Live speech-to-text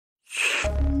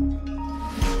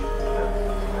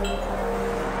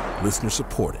Listener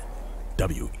supported.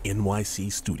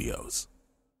 WNYC Studios.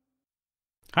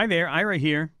 Hi there, Ira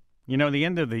here. You know, the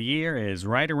end of the year is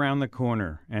right around the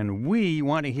corner, and we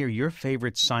want to hear your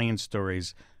favorite science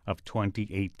stories of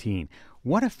 2018.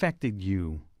 What affected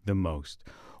you the most?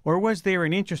 Or was there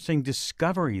an interesting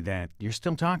discovery that you're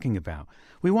still talking about?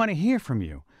 We want to hear from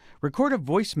you. Record a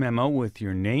voice memo with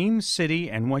your name, city,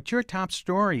 and what your top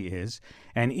story is,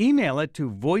 and email it to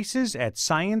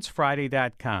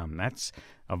voices@sciencefriday.com. That's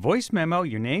a voice memo,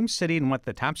 your name, city, and what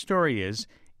the top story is.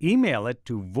 Email it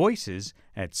to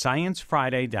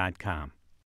voices@sciencefriday.com.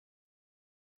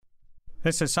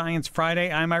 This is Science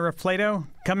Friday. I'm Ira Flato.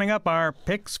 Coming up, our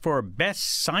picks for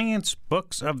best science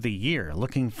books of the year.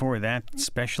 Looking for that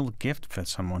special gift for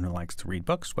someone who likes to read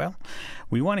books? Well,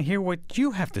 we want to hear what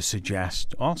you have to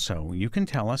suggest. Also, you can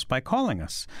tell us by calling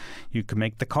us. You can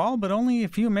make the call, but only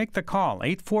if you make the call.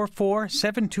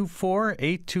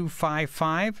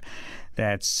 844-724-8255.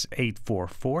 That's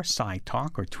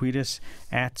 844-SciTalk, or tweet us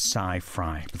at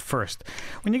SciFri. But first,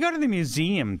 when you go to the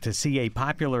museum to see a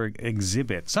popular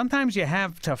exhibit, sometimes you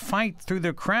have to fight through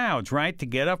the crowds, right, to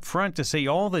get up front to see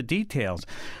all the details.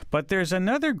 But there's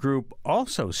another group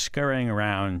also scurrying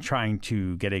around trying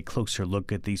to get a closer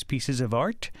look at these pieces of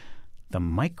art. The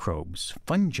microbes,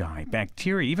 fungi,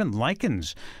 bacteria, even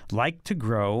lichens like to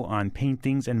grow on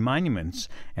paintings and monuments,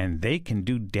 and they can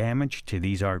do damage to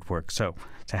these artworks. So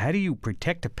how do you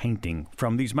protect a painting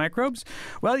from these microbes?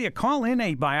 Well, you call in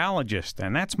a biologist,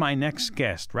 and that's my next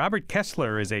guest. Robert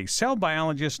Kesseler is a cell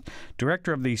biologist,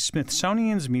 director of the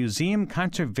Smithsonian's Museum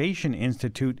Conservation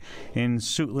Institute in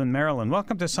Suitland, Maryland.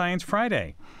 Welcome to Science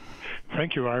Friday.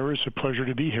 Thank you, Ira. It's a pleasure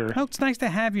to be here. Oh, it's nice to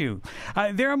have you.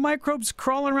 There are microbes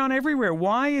crawling around everywhere.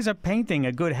 Why is a painting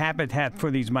a good habitat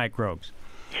for these microbes?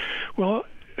 Well,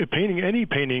 any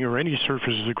painting or any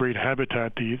surface is a great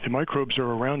habitat. The microbes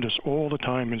are around us all the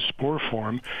time in spore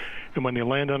form, and when they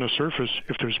land on a surface,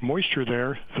 if there's moisture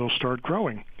there, they'll start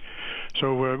growing.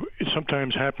 So it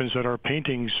sometimes happens that our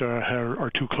paintings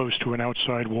are too close to an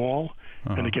outside wall,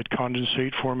 and they get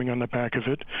condensate forming on the back of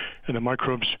it, and the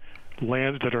microbes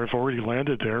that have already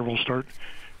landed there will start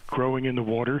growing in the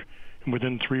water, and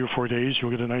within 3 or 4 days you'll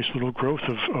get a nice little growth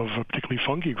of particularly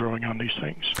fungi growing on these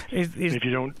things. If you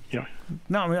don't, yeah.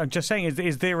 No, I'm just saying,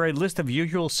 is there a list of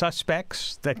usual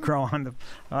suspects that grow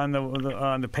on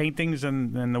the paintings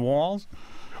and the walls?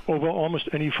 Oh, well, almost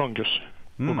any fungus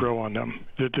will grow on them.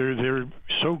 They're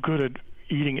so good at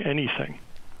eating anything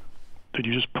that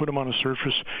you just put them on a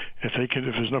surface. If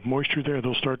there's enough moisture there,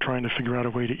 they'll start trying to figure out a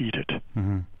way to eat it.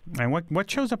 Mm-hmm. And what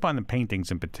shows up on the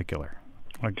paintings in particular?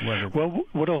 Well,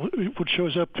 what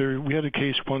shows up there? We had a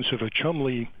case once of a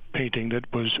Chumley painting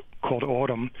that was called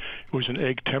Autumn. It was an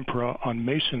egg tempera on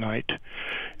masonite,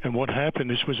 and what happened?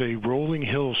 This was a rolling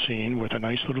hill scene with a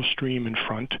nice little stream in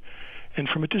front, and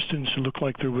from a distance it looked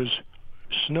like there was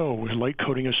snow, with light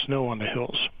coating of snow on the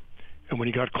hills. And when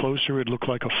you got closer, it looked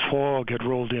like a fog had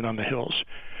rolled in on the hills.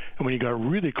 And when you got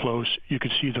really close, you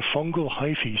could see the fungal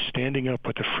hyphae standing up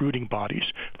with the fruiting bodies,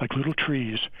 like little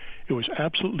trees. It was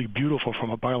absolutely beautiful from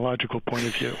a biological point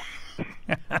of view.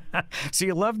 So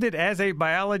you loved it as a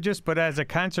biologist, but as a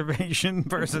conservation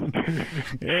person,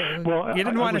 well, you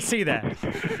didn't want to see that.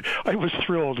 I was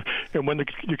thrilled. And when the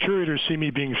curators see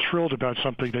me being thrilled about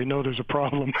something, they know there's a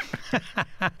problem.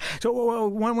 So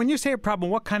when you say a problem,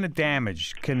 what kind of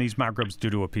damage can these microbes do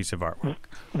to a piece of artwork?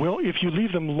 Well, if you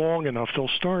leave them long enough, they'll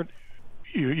start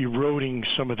eroding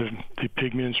some of the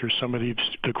pigments or some of the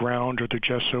ground or the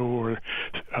gesso, or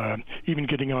even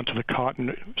getting onto the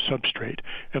cotton substrate.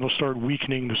 It'll start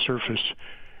weakening the surface.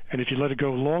 And if you let it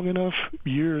go long enough,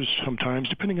 years sometimes,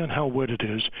 depending on how wet it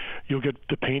is, you'll get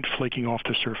the paint flaking off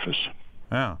the surface.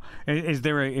 Oh, is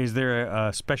there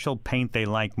a special paint they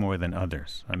like more than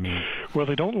others? I mean, well,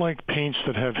 they don't like paints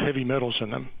that have heavy metals in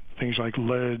them, things like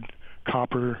lead,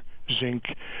 copper,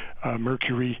 zinc,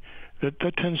 mercury.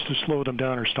 That tends to slow them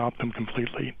down or stop them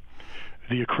completely.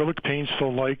 The acrylic paints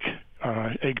they'll like,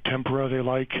 egg tempera they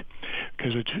like,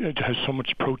 because it has so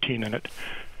much protein in it.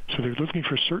 So they're looking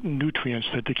for certain nutrients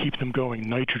that to keep them going,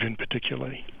 nitrogen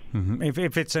particularly. Mm-hmm.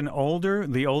 If it's the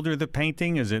older the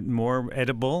painting, is it more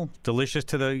edible, delicious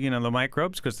to the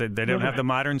microbes because they don't have the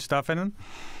modern stuff in them?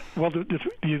 Well,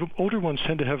 the older ones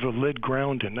tend to have a lead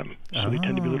ground in them, so they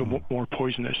tend to be a little more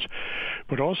poisonous.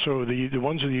 But also, the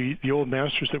ones of the old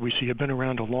masters that we see have been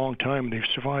around a long time. They've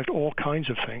survived all kinds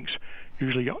of things,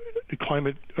 usually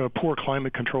poor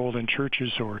climate control in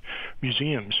churches or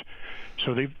museums.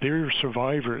 So they're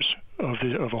survivors of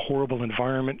a horrible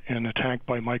environment and attacked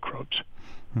by microbes.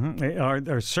 Mm-hmm. Are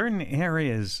there certain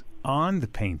areas on the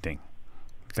painting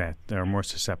that are more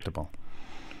susceptible?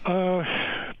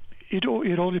 It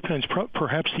all depends.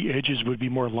 Perhaps the edges would be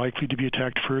more likely to be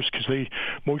attacked first because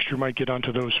moisture might get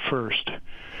onto those first,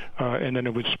 and then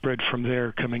it would spread from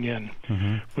there coming in.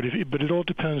 Mm-hmm. But it all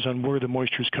depends on where the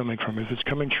moisture is coming from. If it's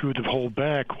coming through the whole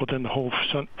back, well, then the whole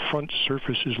front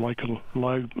surface is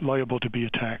liable to be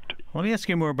attacked. Let me ask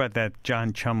you more about that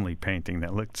John Chumley painting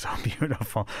that looked so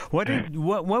beautiful. What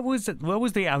was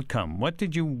the outcome? What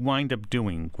did you wind up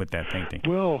doing with that painting?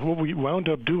 Well, what we wound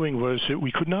up doing was that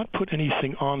we could not put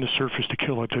anything on the surface to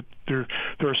kill it. There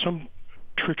are some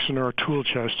tricks in our tool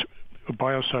chest,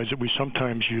 biocides that we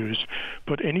sometimes use,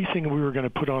 but anything we were going to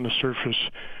put on the surface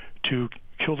to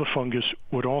kill the fungus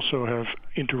would also have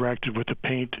interacted with the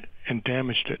paint and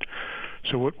damaged it.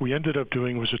 So what we ended up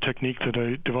doing was a technique that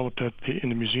I developed in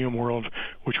the museum world,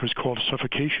 which was called a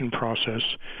suffocation process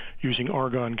using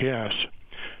argon gas.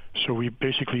 So we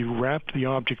basically wrapped the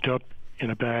object up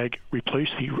in a bag,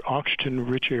 replaced the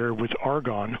oxygen-rich air with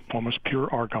argon, almost pure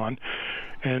argon,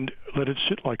 and let it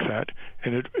sit like that.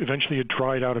 And eventually it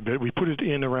dried out a bit. We put it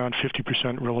in around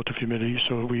 50% relative humidity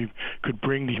so we could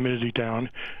bring the humidity down.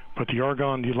 But the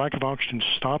lack of oxygen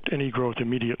stopped any growth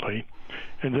immediately.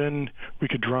 And then we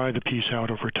could dry the piece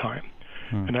out over time.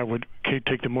 And that would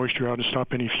take the moisture out and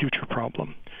stop any future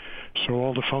problem. So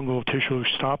all the fungal tissue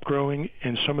stopped growing,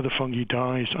 and some of the fungi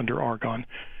dies under argon.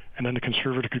 And then the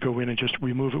conservator could go in and just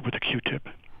remove it with a Q-tip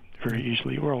very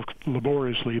easily, or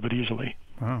laboriously, but easily.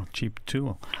 Oh, cheap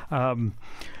tool.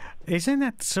 Isn't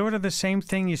that sort of the same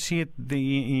thing you see at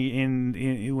when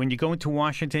you go into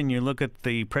Washington? You look at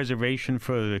the preservation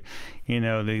for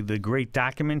the great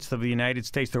documents of the United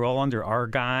States. They're all under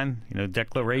argon.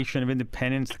 Declaration of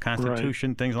Independence, the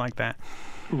Constitution, right. Things like that.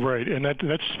 Right, and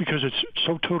that's because it's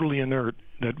so totally inert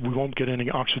that we won't get any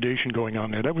oxidation going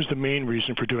on there. That was the main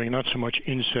reason for doing it, not so much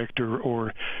insect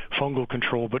or fungal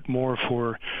control, but more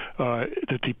for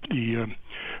that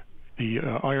the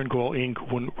iron gall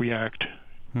ink wouldn't react.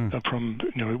 It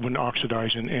wouldn't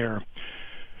oxidize in air.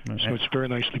 So it's very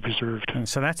nicely preserved. And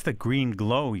so that's the green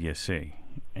glow you see.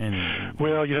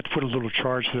 Well, you have to put a little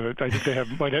charge to it. I think they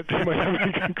might have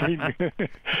a green.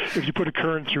 If you put a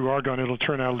current through argon, it'll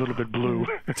turn out a little bit blue.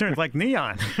 It turns like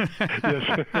neon.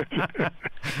 Yes.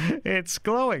 It's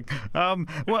glowing.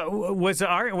 Was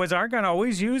argon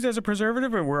always used as a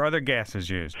preservative, or were other gases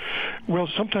used? Well,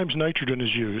 sometimes nitrogen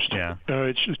is used. Yeah.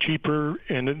 It's cheaper,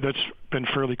 and that's been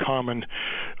fairly common.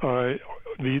 The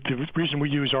reason we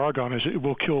use argon is it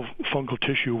will kill fungal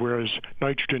tissue, whereas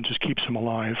nitrogen just keeps them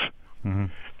alive.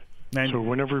 Mm-hmm. So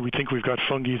whenever we think we've got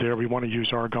fungi there, we want to use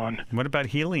argon. What about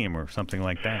helium or something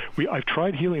like that? I've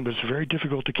tried helium, but it's very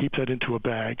difficult to keep that into a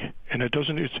bag, and it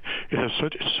has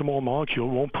such a small molecule,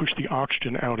 it won't push the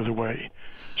oxygen out of the way.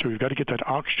 So we've got to get that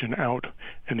oxygen out,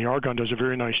 and the argon does a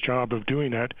very nice job of doing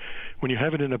that. When you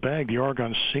have it in a bag, the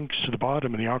argon sinks to the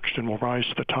bottom, and the oxygen will rise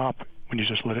to the top when you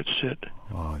just let it sit.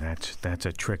 Oh, that's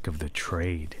a trick of the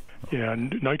trade. Yeah,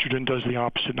 and nitrogen does the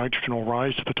opposite. Nitrogen will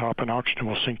rise to the top, and oxygen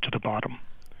will sink to the bottom.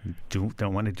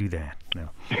 Don't want to do that. No.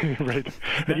 Right.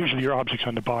 And usually your object's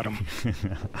on the bottom.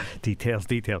 Details.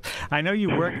 I know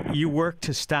you work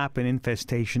to stop an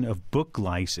infestation of book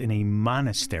lice in a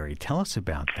monastery. Tell us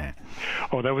about that.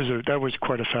 Oh, that was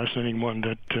quite a fascinating one.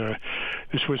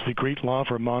 This was the Great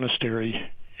Lava Monastery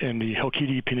in the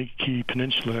Halkidiki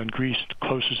Peninsula in Greece,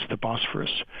 closest to the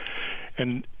Bosphorus.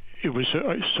 And it was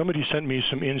somebody sent me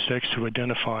some insects to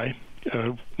identify.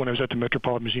 When I was at the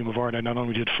Metropolitan Museum of Art, I not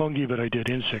only did fungi, but I did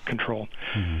insect control.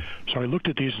 Mm-hmm. So I looked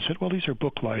at these and said, well, these are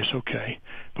book lice, okay.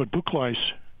 But book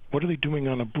lice, what are they doing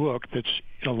on a book that's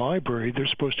in a library? They're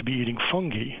supposed to be eating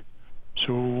fungi.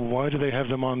 So why do they have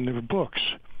them on their books?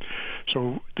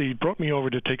 So they brought me over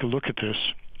to take a look at this.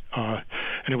 And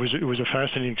it was a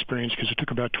fascinating experience because it took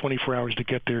about 24 hours to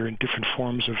get there in different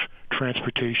forms of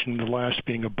transportation, the last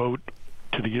being a boat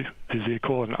they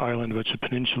call it an island, but it's a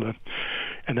peninsula,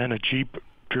 and then a jeep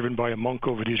driven by a monk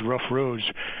over these rough roads.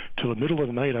 Till the middle of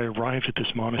the night, I arrived at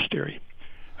this monastery,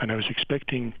 and I was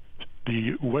expecting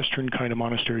the Western kind of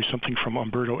monastery, something from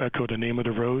Umberto Eco, The Name of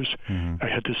the Rose. Mm-hmm. I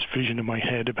had this vision in my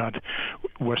head about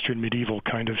Western medieval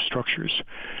kind of structures.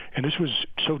 And this was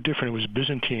so different. It was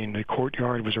Byzantine. The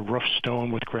courtyard was a rough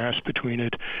stone with grass between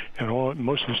it, and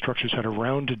most of the structures had a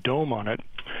rounded dome on it.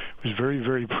 It was very,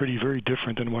 very pretty, very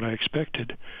different than what I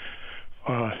expected.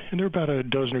 And there were about a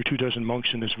dozen or 2 dozen monks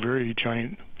in this very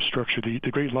giant structure. The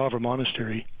Great Lava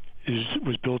Monastery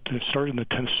was built. It started in the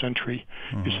 10th century.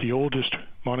 Mm-hmm. It's the oldest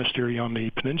monastery on the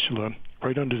peninsula,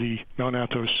 right under the Mount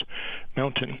Athos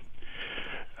mountain.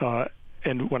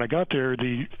 And when I got there,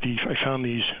 I found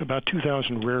these about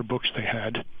 2,000 rare books they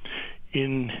had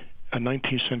in a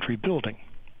 19th century building.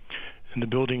 And the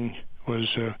building was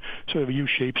sort of a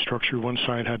U-shaped structure. One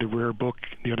side had the rare book,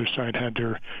 the other side had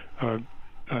their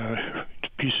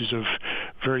pieces of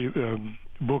very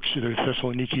books, the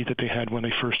Thessaloniki that they had when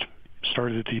they first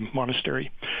started at the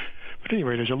monastery. But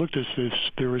anyway, as I looked at this,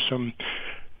 there was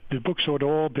the books had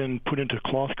all been put into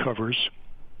cloth covers,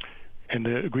 and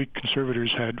the Greek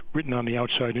conservators had written on the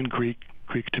outside in Greek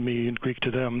to me and Greek to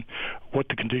them, what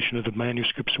the condition of the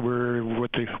manuscripts were,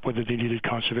 whether they needed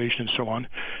conservation and so on.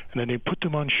 And then they put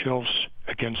them on shelves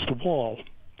against the wall.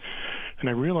 And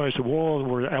I realized the walls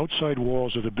were outside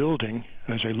walls of the building.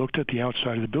 As I looked at the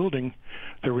outside of the building,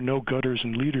 there were no gutters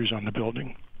and leaders on the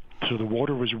building. So the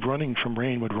water was running from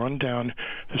rain, would run down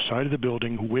the side of the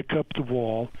building, wick up the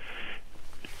wall,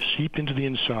 seep into the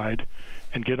inside,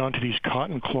 and get onto these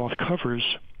cotton cloth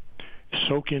covers,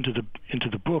 soak into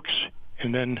the books,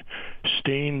 and then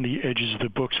stain the edges of the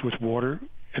books with water,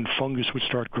 and fungus would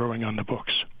start growing on the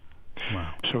books.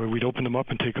 Wow. So we'd open them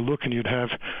up and take a look, and you'd have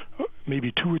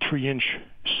maybe 2 or 3 inch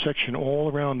section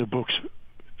all around the books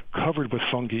covered with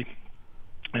fungi,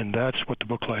 and that's what the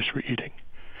book lice were eating.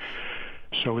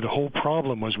 So the whole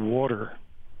problem was water.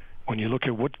 When you look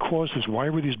at what caused this, why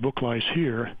were these book lice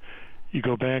here? You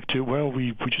go back to, well,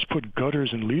 we just put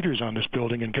gutters and leaders on this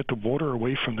building and get the water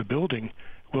away from the building.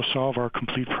 We'll solve our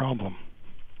complete problem.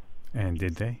 And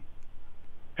did they?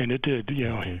 And it did,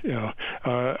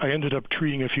 I ended up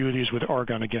treating a few of these with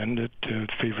argon again, that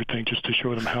favorite thing, just to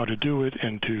show them how to do it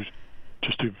and to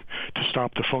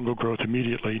stop the fungal growth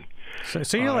immediately.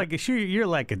 So you're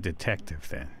like a detective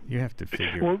then. You have to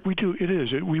figure. Well, we do. It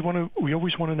is. We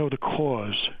always want to know the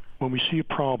cause. When we see a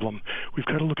problem, we've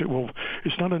got to look at,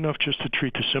 it's not enough just to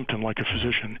treat the symptom like a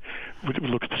physician. We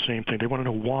look at the same thing. They want to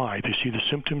know why. They see the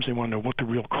symptoms. They want to know what the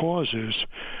real cause is.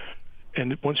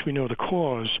 And once we know the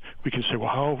cause, we can say,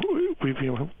 how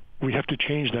we have to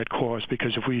change that cause,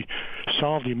 because if we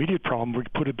solve the immediate problem, we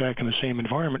put it back in the same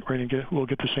environment, we'll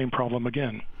get the same problem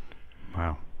again.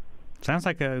 Wow. Sounds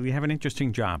like you have an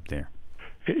interesting job there.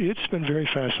 It's been very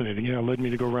fascinating. It led me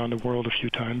to go around the world a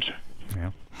few times. Yeah.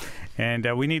 And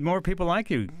we need more people like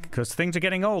you, because things are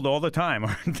getting old all the time,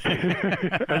 aren't they?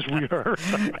 As we are.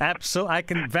 Absolutely. I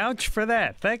can vouch for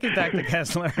that. Thank you, Dr.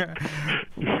 Kesseler.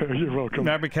 You're welcome.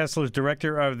 Deborah Kesseler is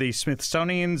director of the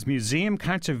Smithsonian's Museum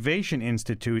Conservation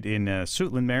Institute in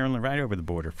Suitland, Maryland, right over the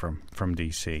border from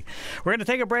D.C. We're going to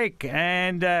take a break,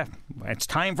 and it's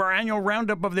time for our annual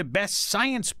roundup of the best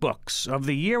science books of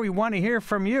the year. We want to hear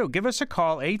from you. Give us a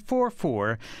call,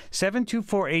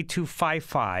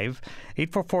 844-724-8255,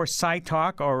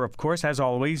 844-SciTalk, or, of course, as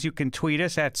always, you can tweet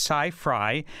us at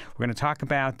sci-fi. We're going to talk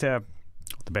about the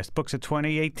best books of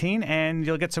 2018, and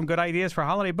you'll get some good ideas for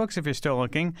holiday books if you're still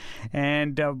looking.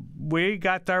 And we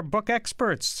got our book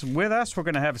experts with us. We're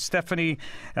going to have Stephanie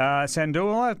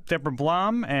Sendaula, Deborah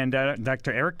Blum, and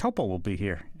Dr. Eric Topol will be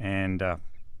here. And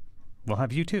we'll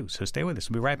have you, too, so stay with us.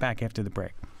 We'll be right back after the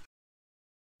break.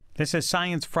 This is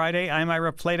Science Friday. I'm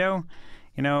Ira Plato.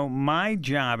 My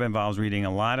job involves reading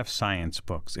a lot of science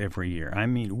books every year. I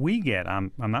mean,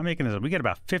 I'm not making this up, we get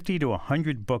about 50 to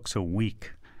 100 books a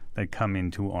week that come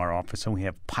into our office, and we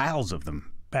have piles of them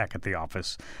back at the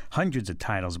office. Hundreds of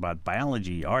titles about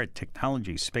biology, art,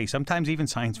 technology, space, sometimes even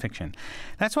science fiction.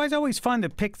 That's why it's always fun to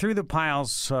pick through the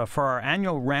piles for our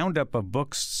annual roundup of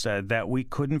books that we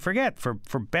couldn't forget for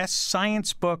Best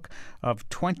Science Book of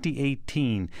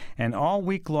 2018. And all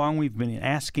week long, we've been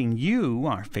asking you,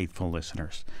 our faithful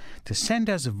listeners, to send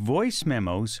us voice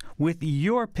memos with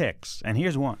your picks. And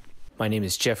here's one. My name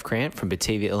is Jeff Grant from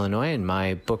Batavia, Illinois, and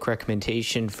my book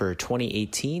recommendation for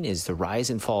 2018 is The Rise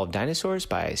and Fall of Dinosaurs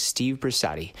by Steve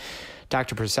Brisati.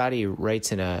 Dr. Brisati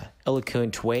writes in an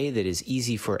eloquent way that is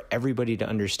easy for everybody to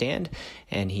understand,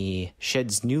 and he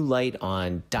sheds new light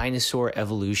on dinosaur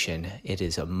evolution. It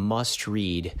is a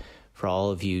must-read for all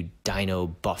of you dino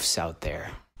buffs out there.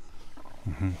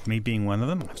 Mm-hmm. Me being one of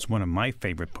them. It's one of my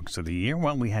favorite books of the year.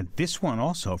 Well, we had this one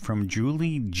also from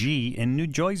Julie G. in New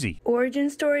Jersey. Origin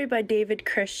Story by David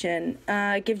Christian.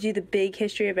 It gives you the big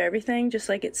history of everything, just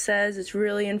like it says. It's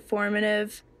really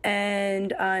informative,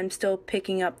 and I'm still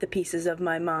picking up the pieces of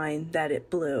my mind that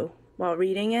it blew while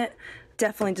reading it.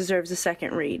 Definitely deserves a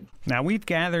second read. Now, we've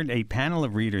gathered a panel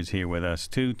of readers here with us,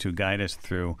 too, to guide us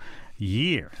through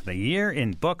the year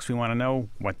in books. We want to know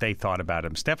what they thought about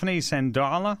them. Stephanie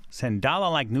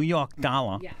Sendaula like New York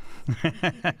dollar. Yeah.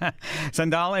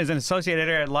 Sendaula is an associate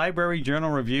editor at Library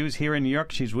Journal Reviews here in New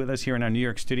York. She's with us here in our New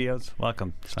York studios.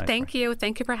 Welcome. Thank you.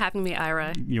 Thank you for having me,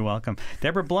 Ira. You're welcome.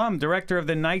 Deborah Blum, director of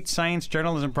the Knight Science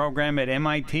Journalism Program at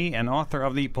MIT and author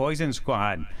of The Poison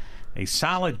Squad. A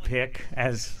solid pick,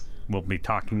 as we'll be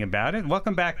talking about it.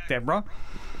 Welcome back, Deborah.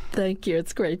 Thank you.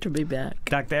 It's great to be back.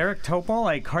 Dr. Eric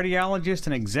Topol, a cardiologist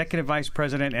and executive vice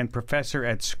president and professor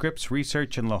at Scripps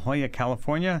Research in La Jolla,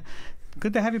 California.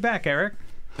 Good to have you back, Eric.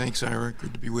 Thanks, Ira.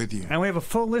 Good to be with you. And we have a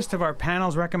full list of our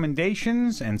panel's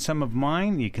recommendations and some of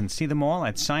mine. You can see them all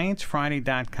at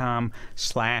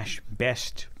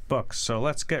sciencefriday.com/best books. So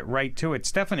let's get right to it.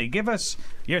 Stephanie, give us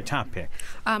your top pick.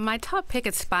 My top pick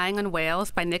is Spying on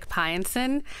Whales by Nick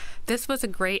Pienson. This was a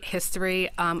great history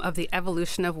of the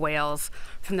evolution of whales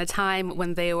from the time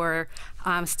when they were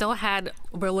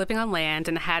living on land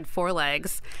and had 4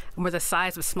 legs and were the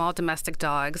size of small domestic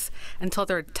dogs until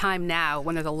their time now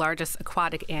when they're the largest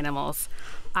aquatic animals.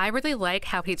 I really like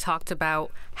how he talked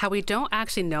about how we don't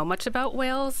actually know much about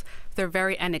whales. They're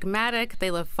very enigmatic. They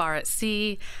live far at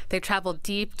sea. They travel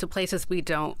deep to places we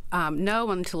don't know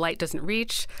and to light doesn't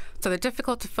reach. So they're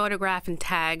difficult to photograph and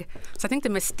tag. So I think the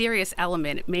mysterious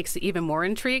element makes it even more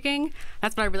intriguing.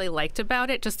 That's what I really liked about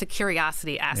it, just the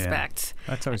curiosity aspect. Yeah,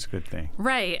 that's always a good thing.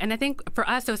 Right. And I think for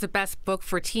us, it was the best book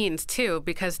for teens, too,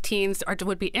 because teens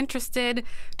would be interested.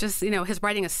 Just, his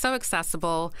writing is so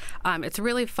accessible. It's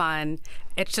really fun.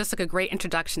 It's just like a great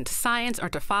introduction to science or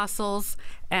to fossils.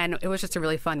 And it was just a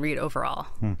really fun read overall.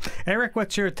 Eric,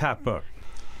 what's your top book?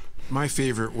 My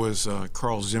favorite was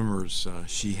Carl Zimmer's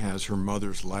She Has Her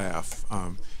Mother's Laugh.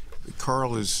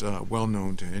 Carl is well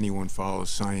known to anyone who follows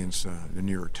science, the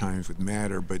New York Times with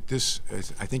Matter, but this,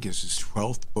 I think, is his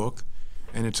 12th book,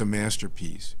 and it's a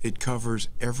masterpiece. It covers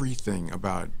everything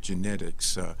about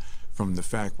genetics, from the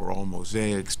fact we're all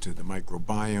mosaics to the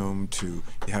microbiome to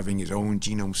having his own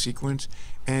genome sequence,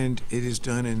 and it is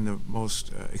done in the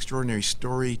most extraordinary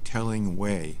storytelling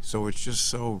way. So it's just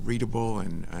so readable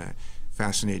and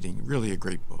fascinating. Really a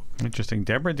great book. Interesting.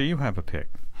 Deborah, do you have a pick?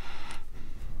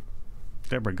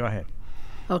 Deborah, go ahead.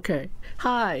 Okay.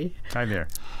 Hi. Hi there.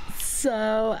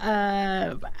 So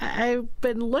I've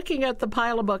been looking at the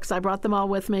pile of books. I brought them all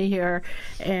with me here,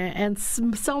 and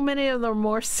so many of them are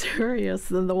more serious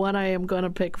than the one I am going to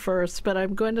pick first. But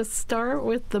I'm going to start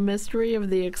with The Mystery of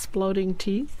the Exploding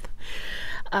Teeth.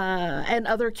 And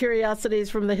Other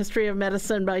Curiosities from the History of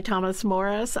Medicine by Thomas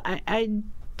Morris. I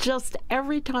just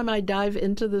every time I dive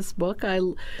into this book, I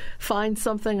find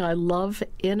something I love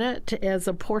in it as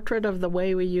a portrait of the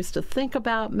way we used to think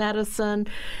about medicine,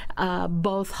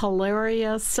 both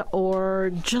hilarious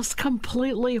or just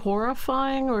completely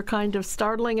horrifying or kind of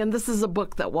startling. And this is a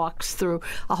book that walks through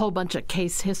a whole bunch of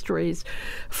case histories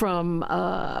from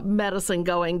medicine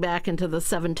going back into the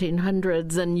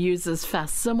 1700s and uses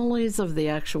facsimiles of the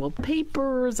actual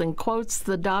papers and quotes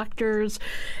the doctors.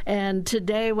 And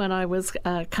today when I was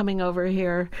coming over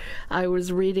here, I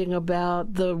was reading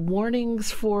about the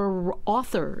warnings for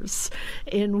authors,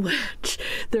 in which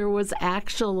there was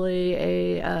actually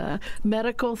a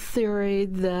medical theory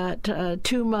that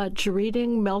too much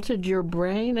reading melted your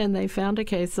brain, and they found a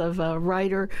case of a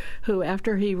writer who,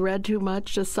 after he read too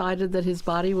much, decided that his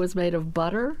body was made of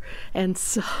butter, and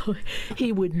so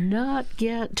he would not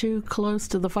get too close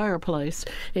to the fireplace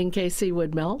in case he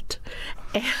would melt.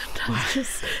 And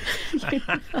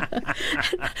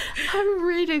I'm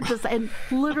reading this, and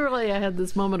literally I had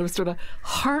this moment of sort of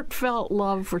heartfelt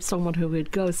love for someone who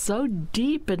would go so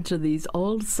deep into these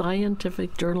old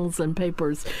scientific journals and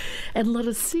papers and let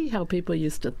us see how people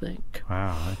used to think.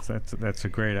 Wow, that's a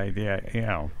great idea.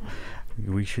 Yeah.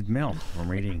 We should melt from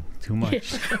reading too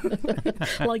much.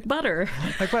 Like butter.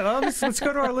 Let's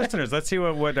go to our listeners. Let's see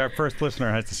what our first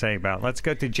listener has to say about. Let's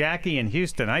go to Jackie in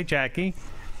Houston. Hi, Jackie.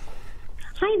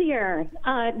 Hi there.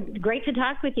 Great to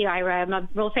talk with you, Ira. I'm a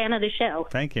real fan of the show.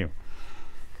 Thank you.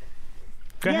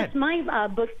 Go ahead. Yes, my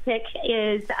book pick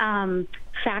is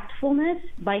Factfulness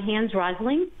by Hans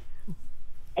Rosling.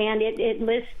 And it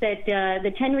lists that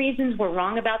the 10 reasons we're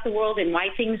wrong about the world and why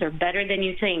things are better than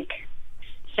you think.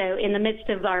 So in the midst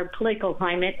of our political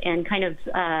climate and kind of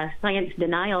science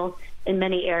denial in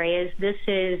many areas, this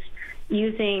is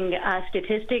using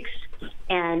statistics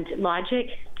and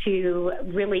logic to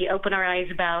really open our eyes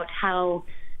about how,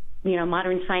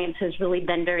 modern science has really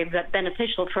been very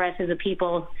beneficial for us as a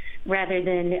people, rather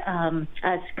than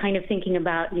us kind of thinking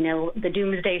about, the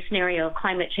doomsday scenario of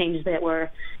climate change that we're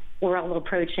all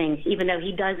approaching, even though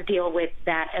he does deal with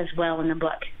that as well in the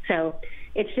book. So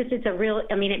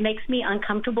it makes me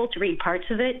uncomfortable to read parts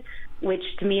of it, which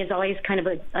to me is always kind of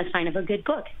a sign of a good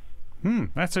book.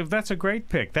 That's a great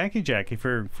pick. Thank you, Jackie,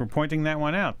 for pointing that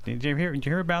one out. Did you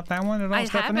hear about that one at all,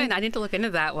 Stephanie? Haven't. I need to look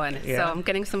into that one. Yeah. So I'm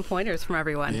getting some pointers from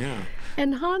everyone. Yeah.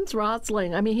 And Hans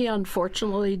Rosling, I mean, he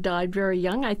unfortunately died very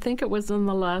young. I think it was in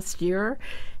the last year.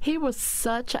 He was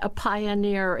such a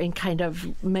pioneer in kind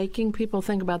of making people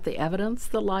think about the evidence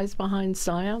that lies behind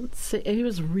science. He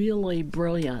was really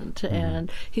brilliant,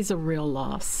 and he's a real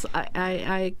loss.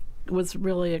 I was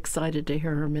really excited to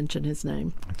hear her mention his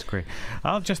name. That's great.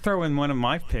 I'll just throw in one of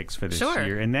my picks for this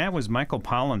year, and that was Michael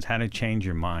Pollan's How to Change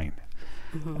Your Mind.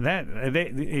 That,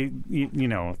 you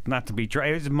know, not to be dry,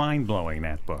 it was mind-blowing,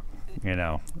 that book. You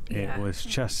know, it was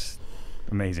just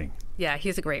amazing. Yeah,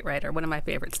 he's a great writer. One of my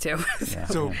favorites, too. Yeah.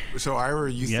 So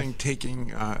Ira, you think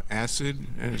taking acid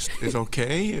is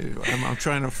okay? I'm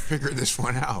trying to figure this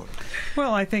one out.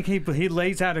 Well, I think he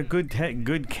lays out a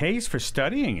good case for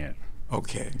studying it.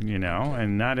 Okay. You know,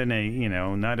 and not in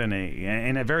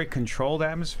a very controlled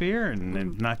atmosphere,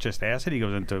 and not just acid. He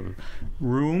goes into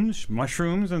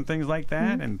mushrooms, and things like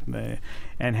that,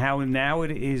 and how now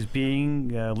it is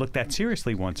being looked at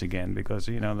seriously once again, because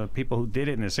the people who did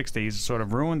it in the 60s sort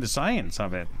of ruined the science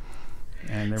of it,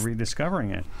 and they're rediscovering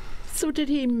it. So did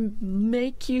he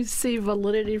make you see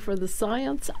validity for the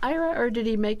science, Ira, or did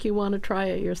he make you want to try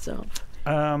it yourself?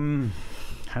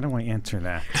 How do I answer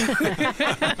that?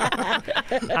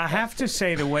 I have to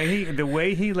say the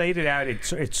way he laid it out,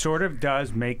 it sort of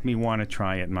does make me want to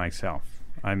try it myself.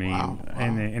 I mean,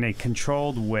 in a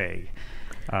controlled way.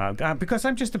 Because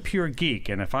I'm just a pure geek,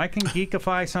 and if I can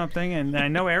geekify something, and I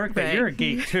know, Eric, that you're a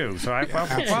geek too, so I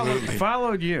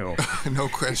followed you. No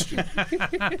question.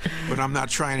 But I'm not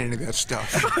trying any of that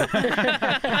stuff.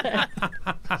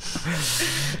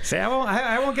 See,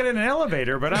 I won't get in an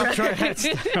elevator, but I'll try that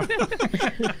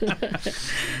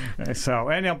stuff. So,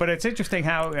 I know, but it's interesting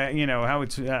how how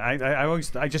it's.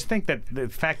 I just think that the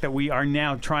fact that we are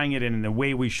now trying it in the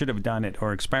way we should have done it,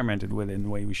 or experimented with it in the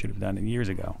way we should have done it years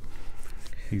ago.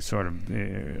 He sort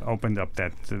of opened up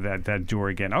that door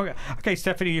again. Okay,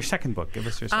 Stephanie, your second book. Give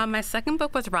us your second. My second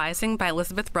book was Rising by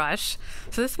Elizabeth Rush.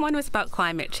 So this one was about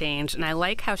climate change, and I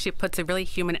like how she puts a really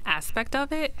human aspect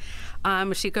of it.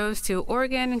 She goes to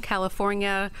Oregon,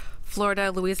 California,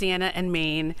 Florida, Louisiana, and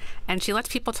Maine, and she lets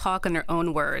people talk in their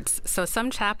own words. So some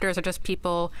chapters are just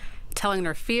people telling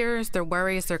their fears, their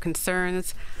worries, their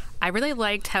concerns. I really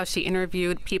liked how she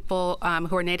interviewed people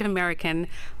who are Native American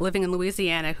living in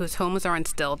Louisiana whose homes are on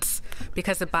stilts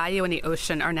because the bayou and the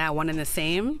ocean are now one and the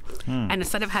same. And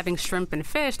instead of having shrimp and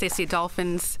fish, they see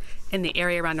dolphins in the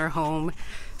area around their home.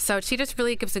 So she just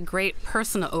really gives a great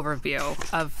personal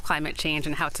overview of climate change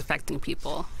and how it's affecting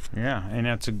people. Yeah, and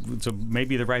it's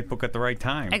maybe the right book at the right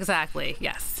time. Exactly,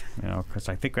 yes. Because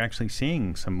I think we're actually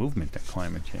seeing some movement in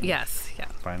climate change. Yes, yeah.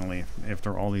 Finally,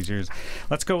 after all these years,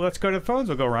 let's go to the phones.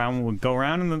 We'll go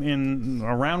around in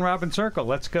a round robin circle.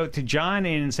 Let's go to John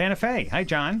in Santa Fe. Hi,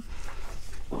 John.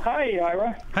 Hi,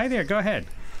 Ira. Hi there. Go ahead.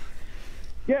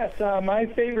 Yes, my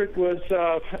favorite was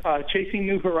Chasing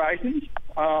New Horizons,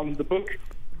 the book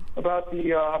about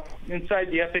the inside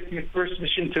the epic first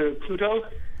mission to Pluto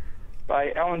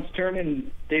by Alan Stern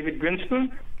and David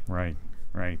Grinspoon. Right.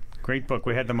 Great book.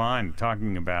 We had them on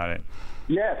talking about it.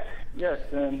 Yes,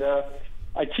 and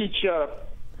I teach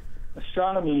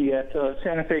astronomy at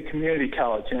Santa Fe Community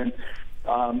College, and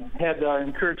had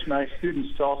encouraged my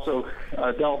students to also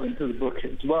delve into the book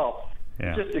as well.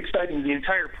 Yeah. It's just exciting, the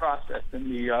entire process and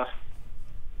the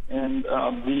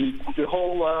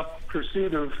whole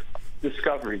pursuit of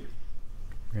discovery.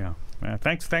 Yeah.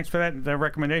 Thanks for that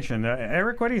recommendation.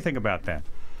 Eric, what do you think about that?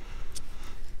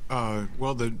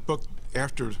 Well, the book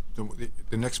after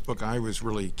the next book I was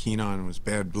really keen on was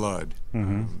Bad Blood.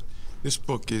 This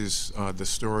book is the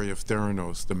story of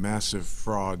Theranos, the massive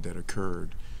fraud that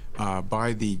occurred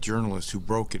by the journalist who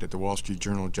broke it at the Wall Street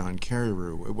Journal, John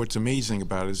Carreyrou. What's amazing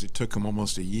about it is it took him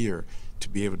almost a year to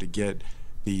be able to get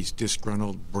these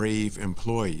disgruntled, brave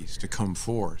employees to come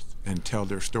forth and tell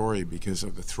their story because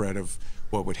of the threat of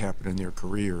what would happen in their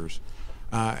careers.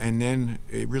 And then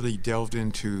it really delved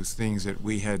into things that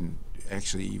we hadn't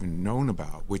actually even known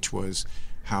about, which was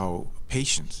how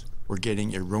patients were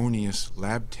getting erroneous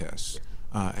lab tests,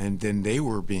 and then they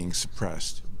were being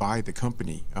suppressed by the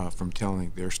company from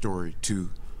telling their story to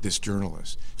this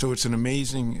journalist. So it's an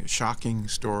amazing, shocking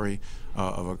story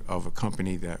of a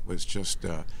company that was just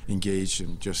engaged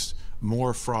in just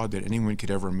more fraud than anyone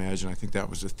could ever imagine. I think that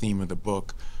was the theme of the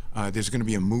book. There's going to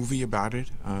be a movie about it,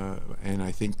 and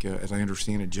I think, as I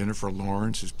understand it, Jennifer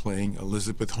Lawrence is playing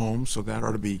Elizabeth Holmes, so that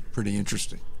ought to be pretty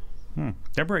interesting.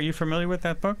 Deborah, are you familiar with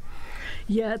that book?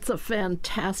 Yeah, it's a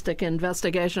fantastic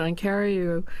investigation, and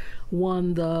Carreyrou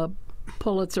won the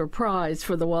Pulitzer Prize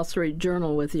for the Wall Street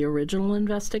Journal with the original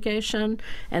investigation,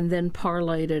 and then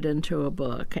parlayed it into a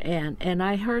book. And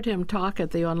I heard him talk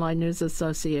at the Online News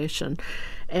Association,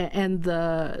 and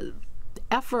the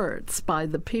efforts by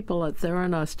the people at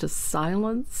Theranos to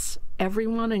silence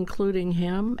everyone, including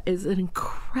him, is an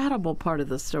incredible part of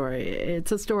the story.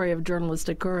 It's a story of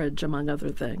journalistic courage, among other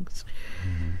things.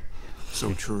 Mm-hmm.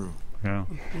 So true. Yeah.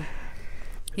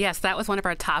 Yes, that was one of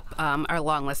our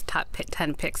long list top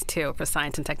 10 picks too for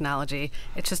science and technology.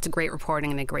 It's just a great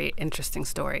reporting and a great, interesting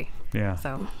story. Yeah.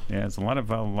 So yeah, it's a lot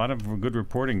of good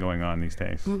reporting going on these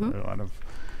days. Mm-hmm. A lot of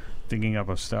digging up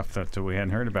of stuff that we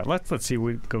hadn't heard about. Let's see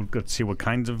what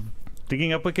kinds of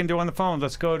digging up we can do on the phone.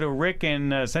 Let's go to Rick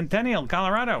in Centennial,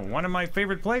 Colorado, one of my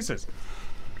favorite places.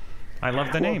 I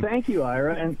love the name. Well, thank you,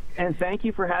 Ira, and thank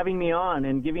you for having me on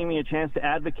and giving me a chance to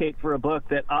advocate for a book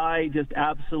that I just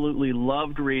absolutely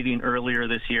loved reading earlier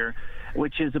this year,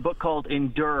 which is a book called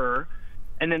Endure,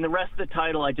 and then the rest of the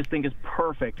title I just think is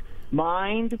perfect.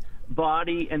 Mind,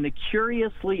 Body, and the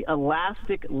Curiously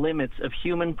Elastic Limits of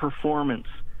Human Performance.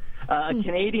 A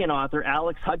Canadian author,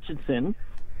 Alex Hutchinson,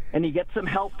 and he gets some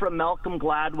help from Malcolm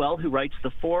Gladwell, who writes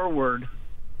the foreword,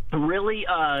 really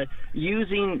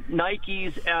using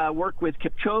Nike's work with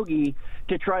Kipchoge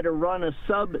to try to run a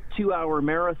sub-2-hour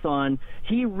marathon.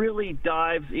 He really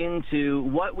dives into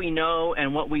what we know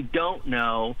and what we don't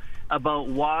know about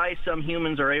why some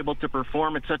humans are able to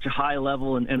perform at such a high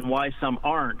level and why some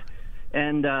aren't.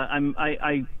 And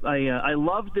I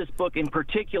love this book in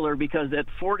particular because at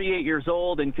 48 years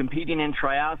old and competing in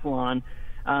triathlon,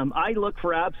 I look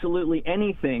for absolutely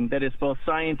anything that is both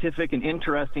scientific and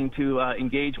interesting to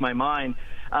engage my mind.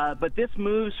 But this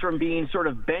moves from being sort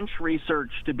of bench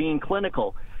research to being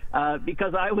clinical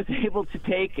because I was able to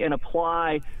take and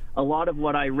apply a lot of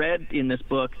what I read in this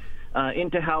book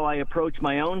into how I approach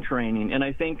my own training. And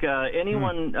I think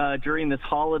anyone during this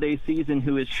holiday season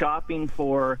who is shopping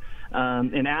for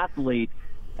an athlete,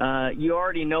 you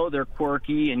already know they're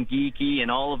quirky and geeky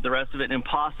and all of the rest of it, and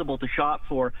impossible to shop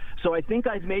for. So I think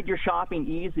I've made your shopping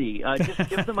easy. Just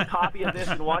give them a copy of this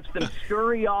and watch them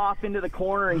scurry off into the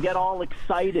corner and get all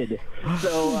excited.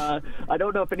 So I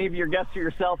don't know if any of your guests or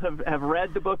yourself have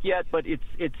read the book yet, but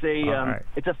it's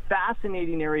a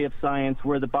fascinating area of science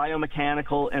where the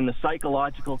biomechanical and the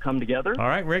psychological come together. All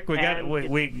right, Rick,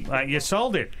 you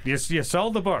sold it. You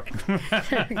sold the book.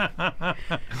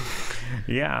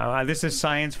 Yeah, this is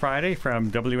Science Friday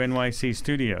from WNYC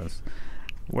Studios.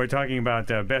 We're talking about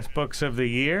best books of the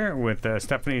year with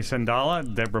Stephanie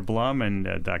Sendaula, Deborah Blum,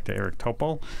 and Dr. Eric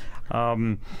Topol.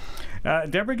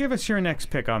 Deborah, give us your next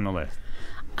pick on the list.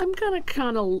 I'm going to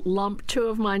kind of lump two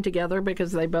of mine together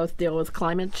because they both deal with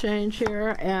climate change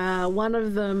here. One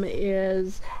of them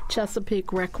is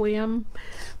Chesapeake Requiem,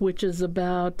 which is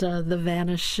about the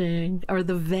vanishing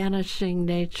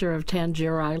nature of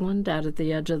Tangier Island out at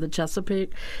the edge of the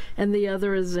Chesapeake. And the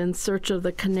other is In Search of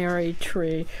the Canary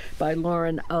Tree by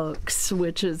Lauren Oakes,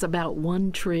 which is about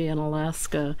one tree in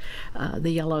Alaska,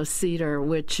 the yellow cedar,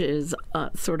 which is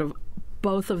sort of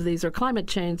both of these are climate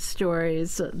change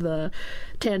stories. The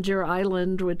Tangier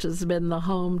Island, which has been the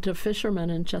home to fishermen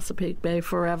in Chesapeake Bay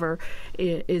forever,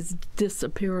 is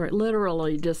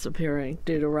literally disappearing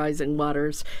due to rising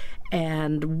waters.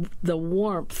 And the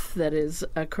warmth that is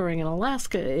occurring in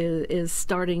Alaska is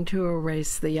starting to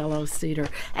erase the yellow cedar.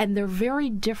 And they're very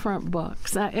different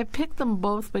books. I picked them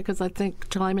both because I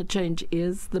think climate change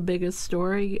is the biggest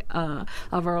story of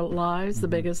our lives, the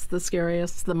biggest, the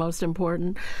scariest, the most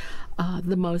important.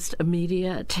 The most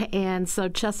immediate. And so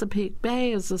Chesapeake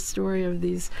Bay is a story of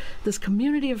this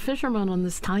community of fishermen on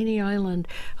this tiny island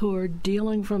who are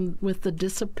dealing with the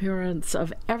disappearance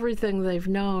of everything they've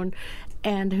known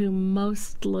and who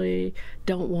mostly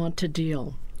don't want to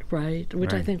deal, right?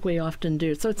 Which I think we often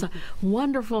do. So it's a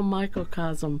wonderful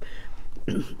microcosm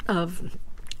of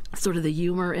sort of the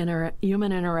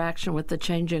human interaction with the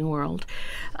changing world.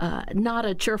 Not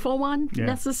a cheerful one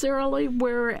necessarily,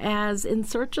 whereas In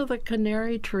Search of the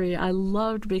Canary Tree I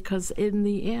loved because in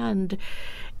the end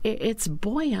it's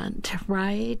buoyant,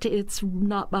 right? It's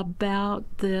not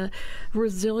about the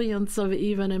resilience of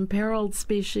even imperiled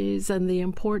species and the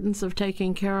importance of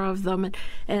taking care of them.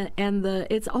 And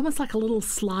it's almost like a little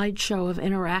slideshow of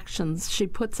interactions. She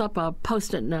puts up a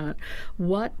Post-it note.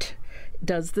 What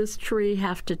does this tree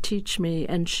have to teach me?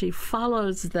 And she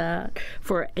follows that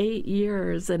for 8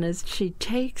 years. And as she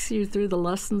takes you through the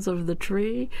lessons of the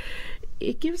tree,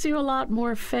 it gives you a lot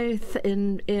more faith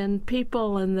in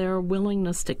people and their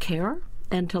willingness to care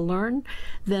and to learn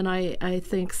than I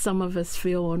think some of us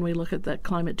feel when we look at that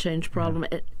climate change problem.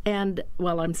 And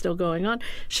while I'm still going on,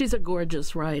 she's a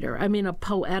gorgeous writer. I mean, a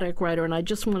poetic writer. And I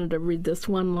just wanted to read this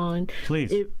one line.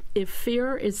 Please. If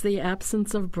fear is the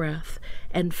absence of breath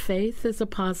and faith is a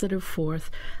positive force,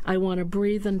 I want to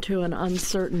breathe into an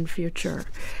uncertain future.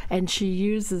 And she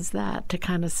uses that to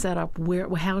kind of set up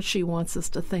how she wants us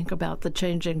to think about the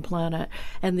changing planet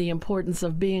and the importance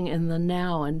of being in the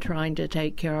now and trying to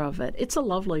take care of it. It's a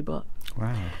lovely book.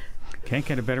 Wow. Can't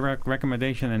get a better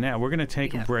recommendation than that. We're going to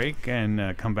take a break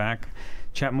and come back.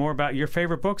 Chat more about your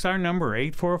favorite books. Our number,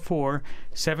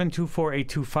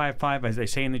 844-724-8255. As they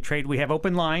say in the trade, we have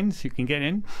open lines. You can get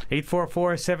in,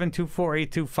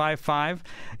 844-724-8255.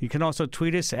 You can also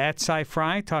tweet us at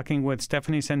sci-fi, talking with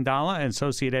Stephanie Sendaula,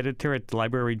 Associate Editor at the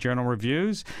Library Journal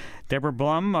Reviews. Deborah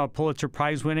Blum, a Pulitzer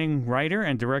Prize-winning writer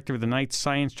and director of the Knight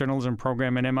Science Journalism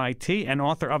Program at MIT, and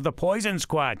author of The Poison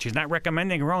Squad. She's not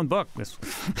recommending her own book.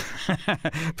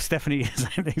 Stephanie is,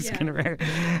 I think, going to.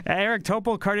 Eric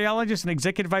Topol, cardiologist and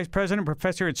Executive Vice President,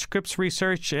 Professor at Scripps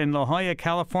Research in La Jolla,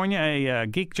 California, a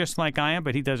geek just like I am,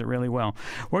 but he does it really well.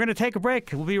 We're going to take a break.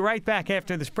 We'll be right back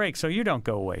after this break, so you don't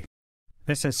go away.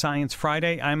 This is Science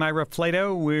Friday. I'm Ira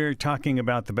Flato. We're talking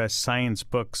about the best science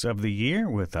books of the year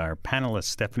with our panelist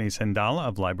Stephanie Sendaula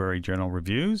of Library Journal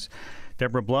Reviews,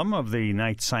 Deborah Blum of the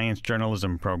Knight Science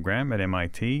Journalism Program at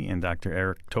MIT, and Dr.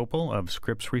 Eric Topol of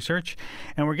Scripps Research.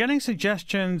 And we're getting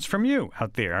suggestions from you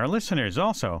out there, our listeners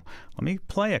also. Let me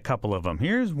play a couple of them.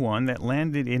 Here's one that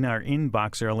landed in our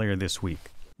inbox earlier this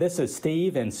week. This is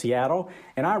Steve in Seattle,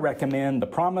 and I recommend The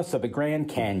Promise of the Grand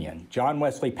Canyon, John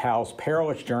Wesley Powell's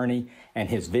perilous journey and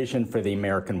his vision for the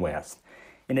American West.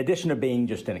 In addition to being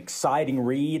just an exciting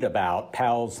read about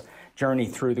Powell's journey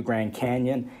through the Grand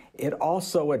Canyon, it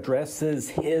also addresses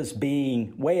his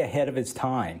being way ahead of his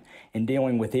time in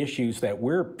dealing with issues that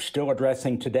we're still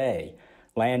addressing today.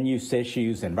 Land use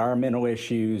issues, environmental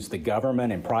issues, the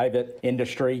government and private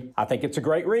industry. I think it's a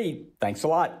great read. Thanks a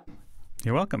lot.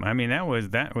 You're welcome. I mean, that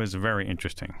was very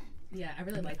interesting. Yeah, I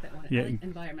really like that one. Yeah. I like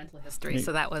environmental history,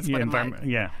 so that was one of my...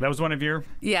 Yeah, that was one of your...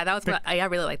 Yeah, that was. I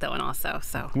really like that one also.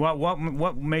 So.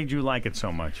 What made you like it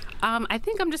so much? I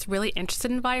think I'm just really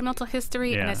interested in environmental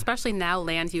history, and especially now,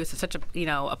 land use is such a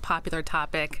popular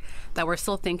topic that we're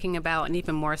still thinking about, and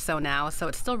even more so now. So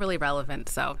it's still really relevant.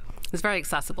 So. It's very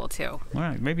accessible, too. All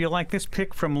right. Maybe you like this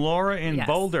pick from Laura in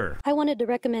Boulder. I wanted to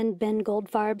recommend Ben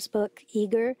Goldfarb's book,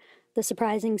 Eager, The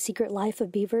Surprising Secret Life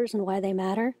of Beavers and Why They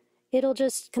Matter. It'll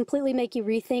just completely make you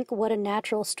rethink what a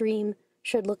natural stream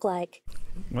should look like.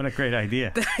 What a great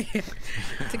idea.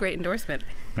 It's a great endorsement.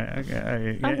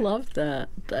 I love that.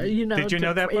 Did you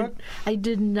know that book? I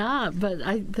did not, but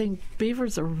I think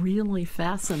beavers are really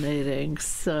fascinating.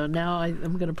 So now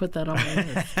I'm going to put that on my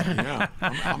list. Yeah,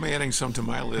 I'm adding some to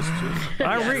my list, too.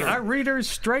 Our readers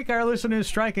strike, our listeners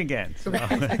strike again. So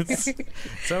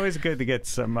it's always good to get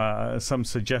some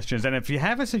suggestions. And if you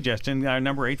have a suggestion, our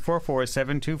number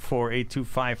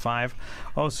 844-724-8255.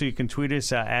 Also, you can tweet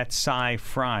us at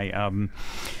sci-fi. I'm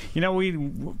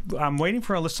waiting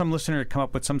for some listener to come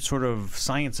up with some sort of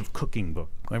science of cooking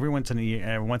book. Every once in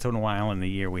a while in the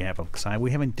year we have a. We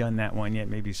haven't done that one yet.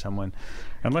 Maybe someone,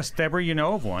 unless Deborah, you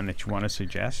know of one that you want to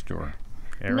suggest, or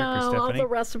Eric or Stephanie. All the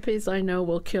recipes I know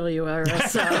will kill you, Ira.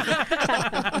 So.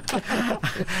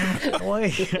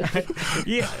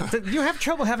 You have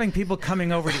trouble having people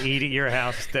coming over to eat at your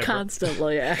house, Deborah?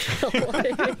 Constantly,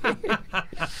 actually.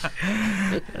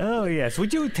 Oh yes.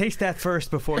 Would you taste that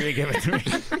first before you give it to me?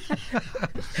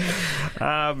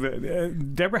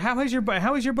 Deborah, how is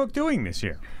your book doing this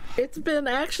year? It's been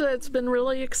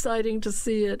really exciting to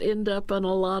see it end up on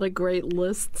a lot of great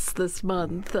lists this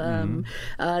month.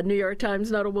 New York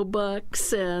Times notable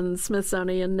books, and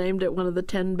Smithsonian named it one of the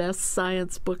 10 best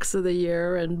science books of the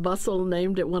year, and Bustle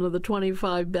named it one of the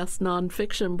 25 best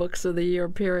nonfiction books of the year,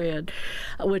 period,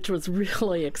 which was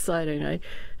really exciting.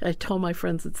 I told my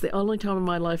friends it's the only time in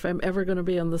my life I'm ever going to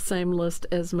be on the same list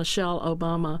as Michelle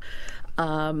Obama.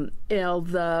 The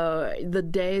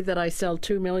day that I sell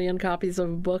 2 million copies of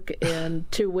a book in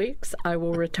 2 weeks, I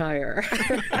will retire.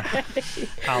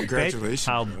 Congratulations.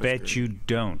 I'll bet you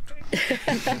don't.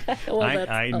 Well,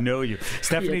 I know you.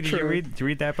 Stephanie, did you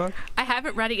read that book? I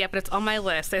haven't read it yet, but it's on my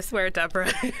list. I swear,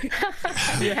 Deborah.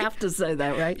 You have to say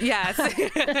that, right? Yes.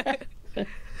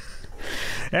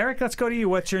 Eric, let's go to you.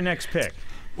 What's your next pick?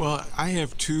 Well, I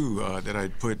have two that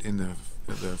I'd put in the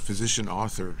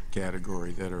physician-author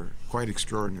category that are quite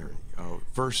extraordinary.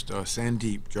 First,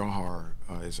 Sandeep Jauhar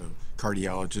is a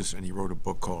cardiologist, and he wrote a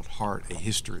book called Heart, A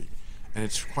History. And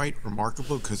it's quite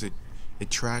remarkable because it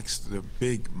tracks the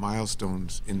big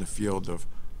milestones in the field of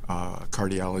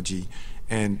cardiology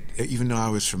And even though I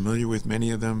was familiar with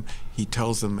many of them, he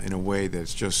tells them in a way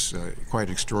that's just quite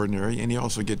extraordinary. And he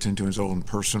also gets into his own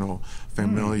personal,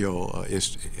 familial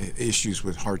issues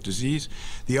with heart disease.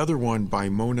 The other one by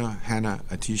Mona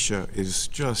Hanna-Attisha is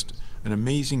just an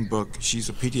amazing book. She's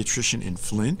a pediatrician in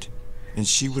Flint, and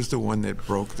she was the one that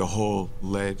broke the whole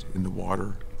lead in the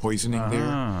water poisoning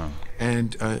there.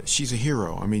 And she's a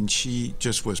hero. I mean, she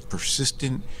just was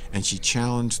persistent, and she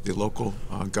challenged the local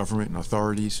government and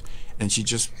authorities, and she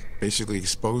just basically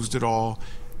exposed it all.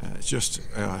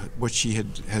 What she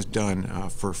has done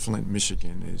for Flint,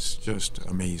 Michigan is just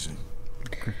amazing.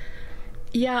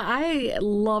 Yeah, I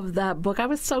love that book. I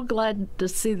was so glad to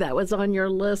see that was on your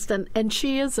list, and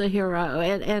she is a hero.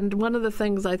 And one of the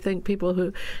things I think people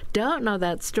who don't know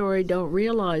that story don't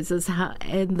realize is how,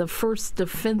 in the first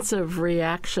defensive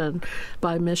reaction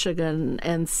by Michigan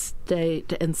and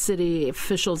state and city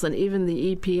officials and even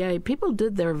the EPA, people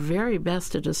did their very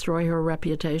best to destroy her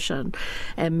reputation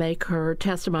and make her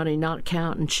testimony not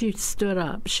count. And she stood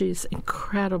up. She's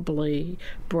incredibly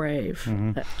brave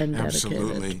and dedicated.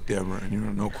 Absolutely, Deborah.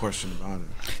 No question about it.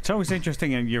 It's always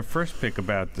interesting in your first pick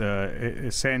about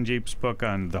Sanjeev's book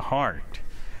on the heart.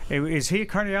 Is he a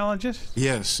cardiologist?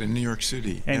 Yes, in New York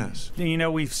City, yes. You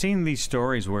know, we've seen these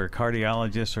stories where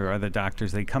cardiologists or other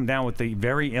doctors, they come down with the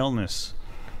very illness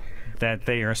that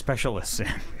they are specialists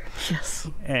in. Yes.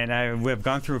 And we've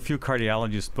gone through a few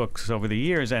cardiologist books over the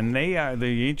years, and they are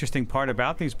the interesting part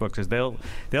about these books is they'll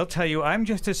tell you, I'm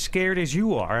just as scared as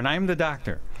you are, and I'm the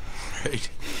doctor.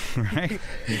 Right.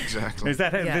 Exactly.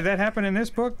 Did that happen in this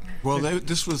book? Well,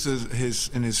 this was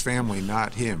in his family,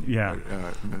 not him. Yeah.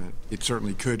 It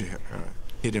certainly could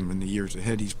hit him in the years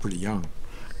ahead. He's pretty young.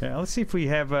 Yeah, let's see if we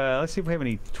have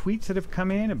any tweets that have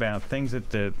come in about things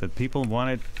that people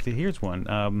wanted to. Here's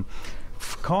one.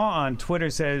 Caw on Twitter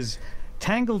says,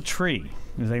 "Tangled Tree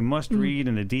is a must-read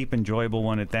and a deep, enjoyable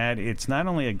one at that. It's not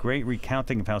only a great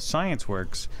recounting of how science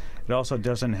works, it also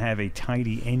doesn't have a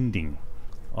tidy ending.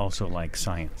 Also like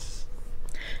science."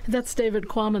 That's David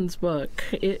Quammen's book.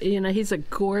 He's a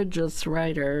gorgeous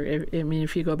writer. I mean,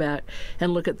 if you go back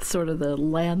and look at sort of the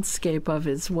landscape of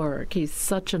his work, he's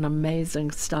such an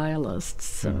amazing stylist.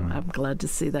 So I'm glad to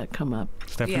see that come up.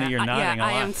 Stephanie, you're nodding a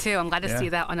lot. I am too. I'm glad to see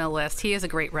that on a list. He is a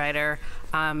great writer,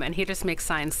 and he just makes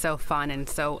science so fun and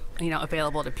so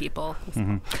available to people.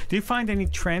 Do you find any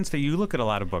trends that you look at a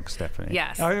lot of books, Stephanie?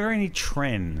 Yes. Are there any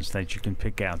trends that you can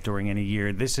pick out during any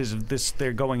year?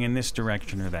 They're going in this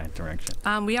direction or that direction.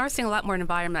 We are seeing a lot more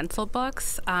environmental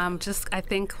books. I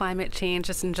think climate change,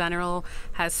 just in general,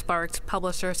 has sparked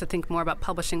publishers to think more about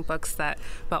publishing books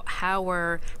about how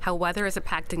weather is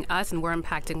impacting us and we're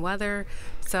impacting weather.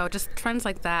 So just trends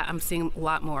like that, I'm seeing a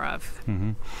lot more of.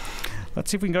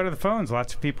 Let's see if we can go to the phones.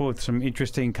 Lots of people with some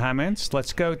interesting comments.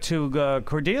 Let's go to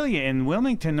Cordelia in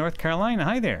Wilmington, North Carolina.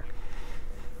 Hi there.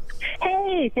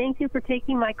 Hey, thank you for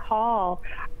taking my call.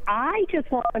 I just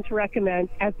wanted to recommend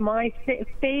as my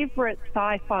favorite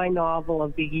sci-fi novel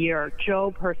of the year,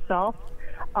 Job Herself,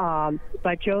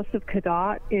 by Joseph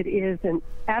Cadotte. It is an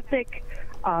epic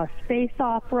space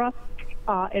opera.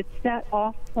 It's set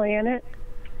off-planet,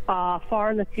 far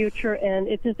in the future, and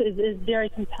it just is very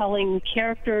compelling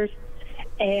characters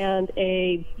and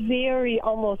a very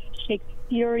almost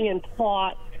Shakespearean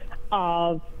plot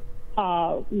of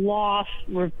loss,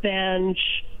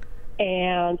 revenge,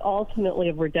 and ultimately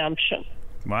of redemption.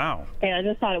 Wow. And I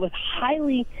just thought it was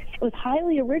highly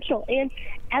original. And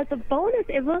as a bonus,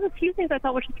 it was a few things I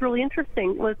thought was just really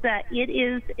interesting was that it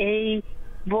is a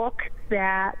book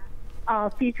that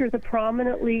features a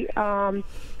prominently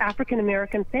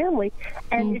African-American family,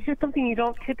 and it's just something you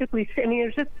don't typically see. I mean,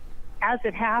 it's just, as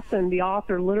it happened, the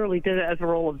author literally did it as a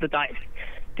roll of the dice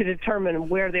to determine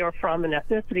where they were from and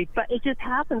ethnicity. But it just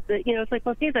happens that, it's like,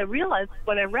 okay, I realized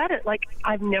when I read it, like,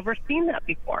 I've never seen that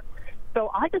before. So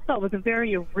I just thought it was a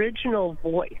very original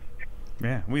voice.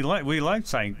 Yeah, we like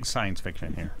science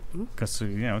fiction here because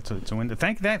it's a window.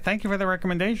 Thank you for the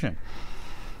recommendation.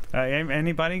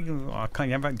 Anybody? Do you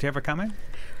have a comment?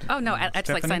 Oh, no, I just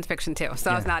like science fiction, too, so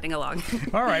I was nodding along.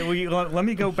 All right, well, let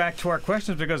me go back to our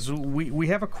questions because we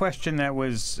have a question that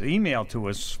was emailed to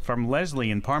us from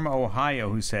Leslie in Parma, Ohio,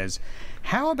 who says,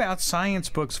 how about science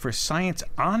books for science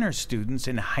honor students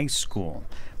in high school?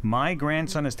 My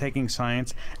grandson is taking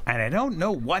science, and I don't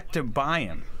know what to buy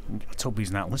him. let's hope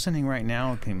he's not listening right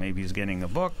now. Okay, maybe he's getting a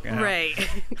book. Right.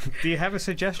 Do you have a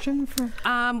suggestion for?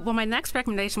 Well, my next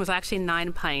recommendation was actually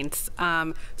 9 Pints.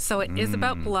 So it is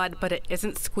about blood, but it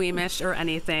isn't squeamish or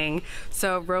anything.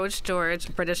 So Rose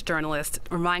George, British journalist,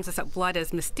 reminds us that blood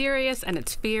is mysterious and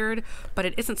it's feared, but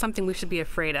it isn't something we should be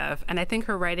afraid of. And I think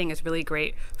her writing is really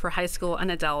great for high school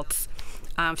and adults.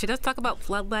 She does talk about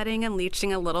bloodletting and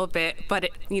leaching a little bit, but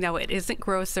it isn't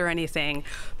gross or anything.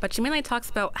 But she mainly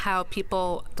talks about how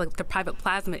people, like the private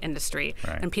plasma industry,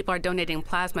 and people are donating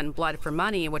plasma and blood for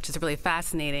money, which is really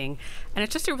fascinating. And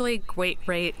it's just a really great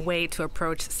way to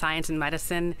approach science and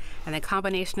medicine, and the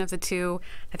combination of the two.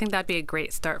 I think that'd be a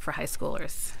great start for high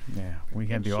schoolers. Yeah, we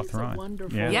had the author on. She's a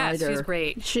wonderful writer. Yes, she's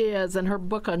great. She is, and her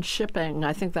book on shipping,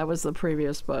 I think that was the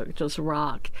previous book, just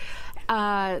rock.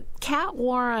 Kat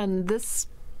Warren, this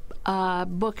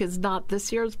book is not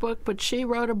this year's book, but she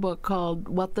wrote a book called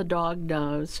What the Dog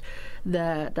Knows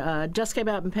that just came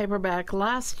out in paperback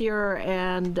last year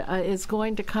and is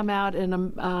going to come out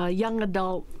in a young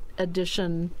adult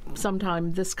edition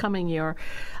sometime this coming year.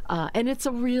 And it's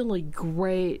a really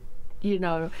great,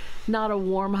 not a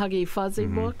warm, huggy, fuzzy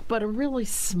book, but a really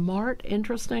smart,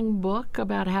 interesting book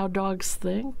about how dogs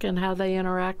think and how they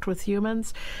interact with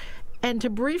humans. And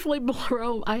to briefly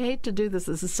blow, I hate to do this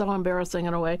is so embarrassing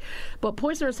in a way, but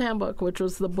Poisoner's Handbook, which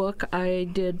was the book I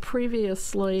did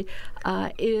previously,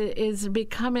 is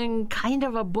becoming kind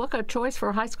of a book of choice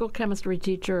for high school chemistry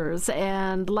teachers.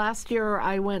 And last year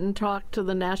I went and talked to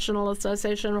the National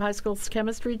Association of High School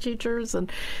Chemistry Teachers,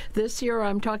 and this year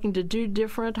I'm talking to 2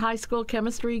 different high school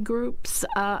chemistry groups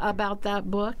about that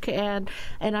book. And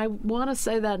I want to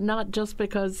say that not just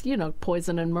because,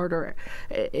 poison and murder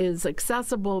is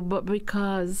accessible, but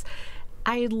because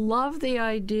I love the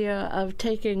idea of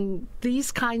taking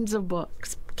these kinds of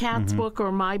books, Kat's book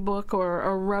or my book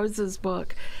or Rose's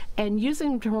book, and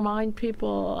using them to remind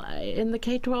people in the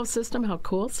K-12 system how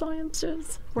cool science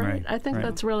is, right? I think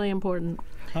that's really important.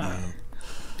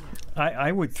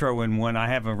 I would throw in one I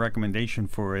have a recommendation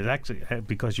for is actually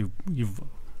because you've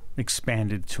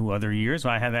expanded to other years.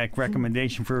 I had that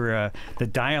recommendation for the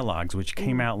Dialogues, which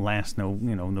came out last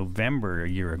November a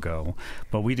year ago,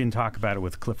 but we didn't talk about it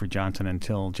with Clifford Johnson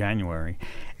until January.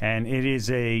 And it is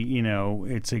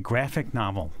it's a graphic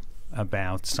novel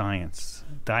about science.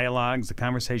 Dialogues, the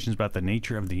conversations about the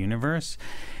nature of the universe.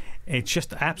 It's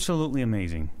just absolutely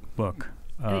amazing book.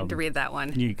 I need to read that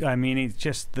one. It's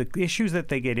just the issues that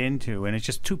they get into, and it's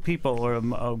just 2 people or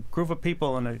a group of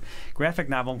people in a graphic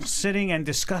novel sitting and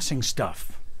discussing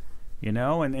stuff, and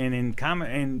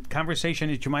in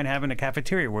conversation that you might have in a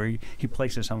cafeteria where he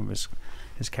places some of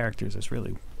his characters. It's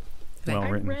really well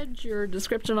written. I read your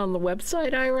description on the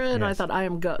website, Ira, and I thought I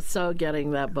am so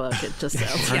getting that book. It just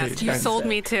sounds yes, you sold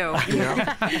me too.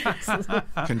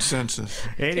 Consensus.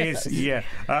 It is, yeah.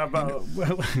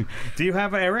 Do you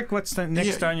have, Eric, what's the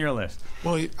next on your list?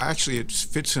 Well, actually, it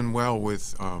fits in well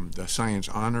with the science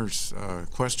honors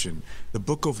question. The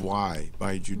Book of Why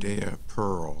by Judea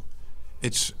Pearl.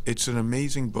 It's an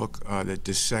amazing book that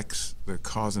dissects the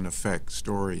cause and effect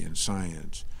story in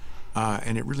science.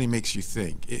 And it really makes you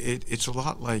think. It's a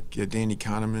lot like Danny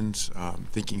Kahneman's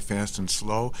Thinking Fast and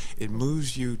Slow. It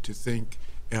moves you to think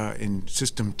in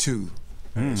System 2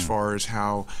 as far as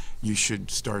how you should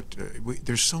start.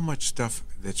 There's so much stuff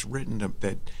that's written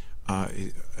that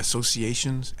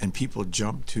associations and people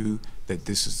jump to that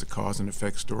this is the cause and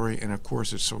effect story, and of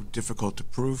course it's so difficult to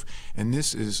prove, and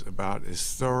this is about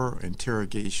as thorough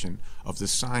interrogation of the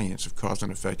science of cause and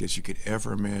effect as you could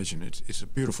ever imagine. It's a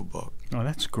beautiful book. Oh,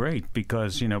 that's great,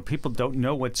 because people don't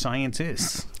know what science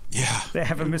is. Yeah. They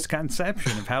have a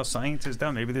misconception of how science is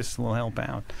done. Maybe this will help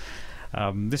out.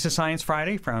 This is Science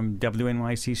Friday from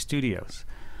WNYC Studios.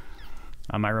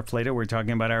 I'm Ira Plato. We're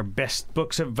talking about our best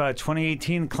books of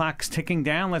 2018. Clock's ticking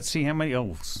down. Let's see how many.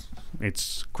 Oh,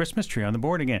 it's Christmas tree on the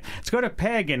board again. Let's go to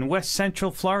Peg in West Central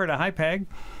Florida. Hi, Peg.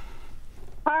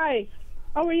 Hi.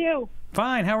 How are you?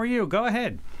 Fine. How are you? Go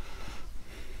ahead.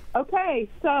 Okay.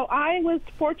 So I was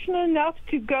fortunate enough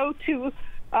to go to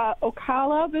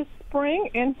Ocala this spring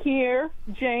and hear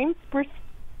James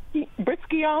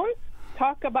Briscione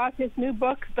talk about his new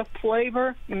book, The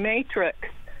Flavor Matrix.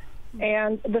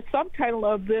 And the subtitle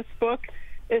of this book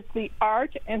is The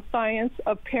Art and Science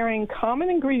of Pairing Common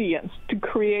Ingredients to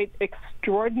Create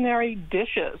Extraordinary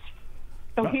Dishes.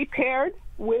 So he paired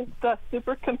with the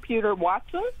supercomputer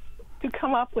Watson to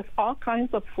come up with all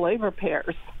kinds of flavor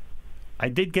pairs. I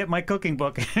did get my cooking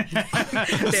book.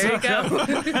 There you go.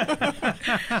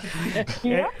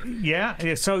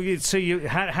 Yeah. So you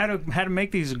how to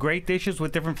make these great dishes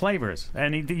with different flavors,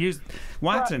 and he used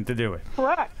Watson to do it.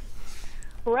 Correct.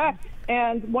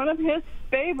 And one of his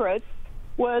favorites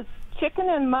was chicken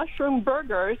and mushroom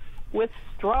burgers with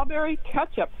strawberry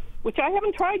ketchup, which I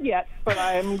haven't tried yet, but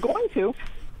I'm going to.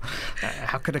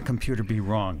 How could a computer be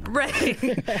wrong? Right.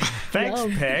 Thanks,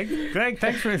 Peg. Greg,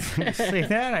 thanks for saying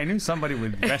that. I knew somebody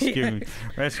would rescue me.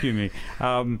 That's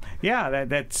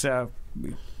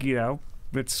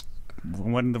it's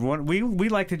one we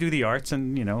like to do the arts,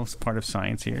 and it's part of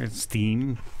science here. It's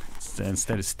STEAM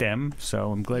instead of STEM.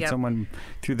 So I'm glad someone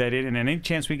threw that in. And any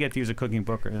chance we get to use a cooking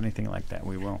book or anything like that,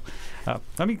 we will.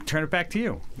 Let me turn it back to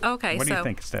you. Okay. What do you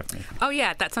think, Stephanie? Oh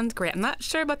yeah, that sounds great. I'm not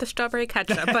sure about the strawberry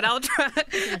ketchup, but I'll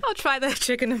try the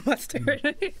chicken and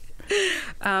mustard.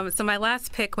 So my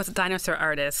last pick was Dinosaur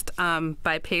Artist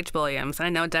by Paige Williams. And I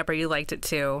know, Deborah, you liked it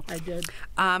too. I did.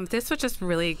 This was just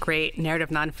really great narrative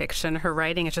nonfiction. Her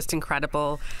writing is just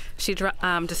incredible. She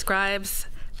describes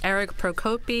Eric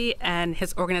Procopi and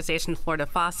his organization Florida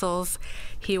Fossils.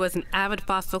 He was an avid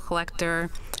fossil collector,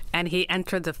 and he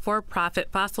entered the for-profit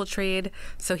fossil trade.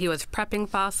 So he was prepping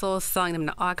fossils, selling them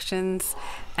to auctions.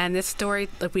 And this story,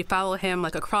 we follow him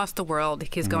across the world.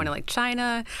 He's going to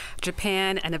China,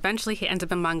 Japan, and eventually he ends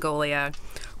up in Mongolia,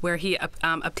 where he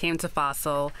obtains a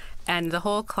fossil. And the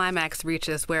whole climax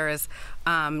reaches, whereas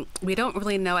we don't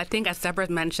really know, I think as Deborah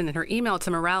mentioned in her email, it's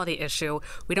a morality issue.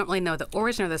 We don't really know the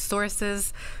origin or the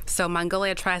sources. So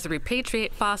Mongolia tries to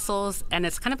repatriate fossils, and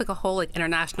it's kind of like a whole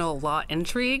international law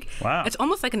intrigue. Wow. It's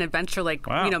almost like an adventure,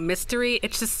 mystery.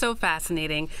 It's just so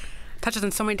fascinating. Touches on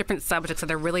so many different subjects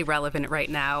that are really relevant right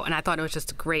now. And I thought it was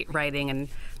just great writing and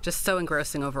just so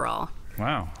engrossing overall.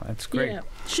 Wow, that's great. Yeah,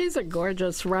 she's a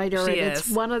gorgeous writer. She and is. It's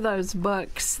one of those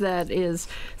books that is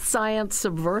science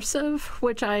subversive,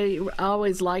 which I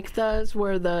always like those,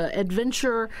 where the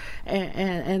adventure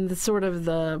and the sort of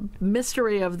the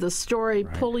mystery of the story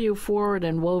pull you forward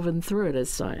and woven through it as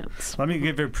science. Let me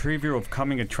give you a preview of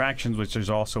coming attractions, which is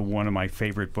also one of my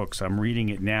favorite books. I'm reading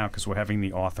it now because we're having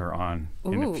the author on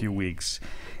in a few weeks.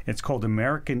 It's called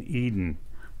American Eden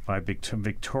by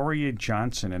Victoria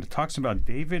Johnson, and it talks about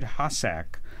David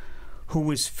Hossack, who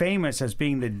was famous as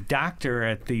being the doctor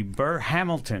at the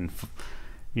Hamilton,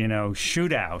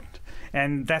 shootout,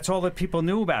 and that's all that people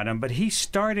knew about him. But he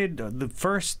started the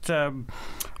first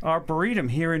arboretum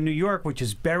here in New York, which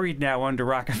is buried now under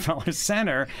Rockefeller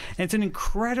Center. And it's an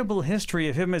incredible history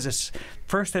of him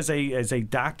first as a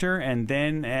doctor and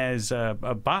then as a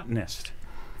botanist.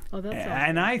 Oh, that's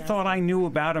and I thought I knew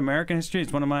about American history.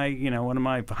 It's one of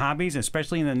my hobbies,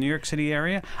 especially in the New York City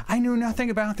area. I knew nothing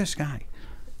about this guy.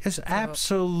 It's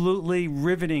absolutely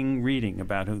riveting reading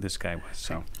about who this guy was.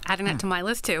 So adding that to my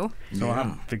list too.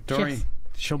 So Victoria,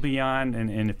 she'll be on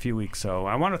in a few weeks. So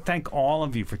I want to thank all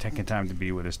of you for taking time to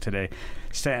be with us today.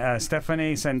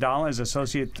 Stephanie Sendaula is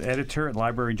Associate Editor at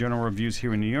Library Journal Reviews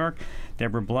here in New York.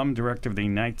 Deborah Blum, Director of the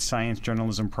Knight Science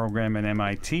Journalism Program at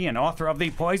MIT and author of The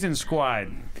Poison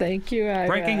Squad. Thank you, Ira.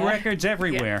 Breaking records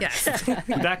everywhere. Yes.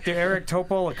 Dr. Eric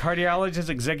Topol, a cardiologist,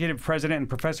 Executive President and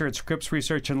Professor at Scripps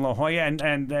Research in La Jolla.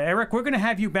 And Eric, we're going to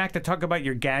have you back to talk about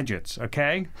your gadgets,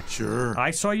 okay? Sure.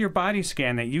 I saw your body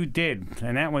scan that you did,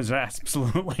 and that was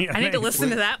absolutely amazing. I need to listen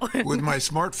to that one. With my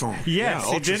smartphone. Yes,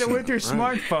 yeah, you did it with your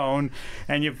smartphone,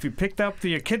 and you picked up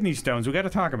your kidney stones. We've got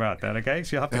to talk about that, okay?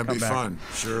 So you'll have to come back. That'd be fun,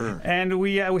 sure. And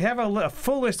we have a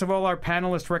full list of all our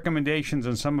panelist recommendations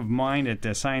and some of mine at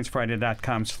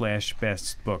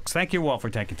sciencefriday.com/best books. Thank you all for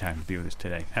taking time to be with us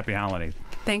today. Happy holidays.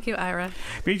 Thank you, Ira.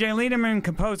 B.J. Liederman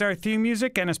composed our theme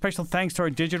music, and a special thanks to our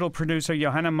digital producer,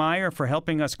 Johanna Meyer, for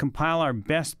helping us compile our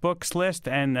best books list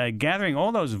and gathering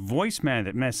all those voice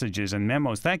messages and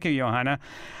memos. Thank you, Johanna.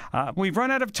 We've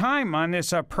run out of time on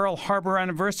this Pearl Harbor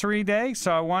anniversary day,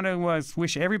 so I want to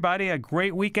wish everybody a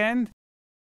great weekend.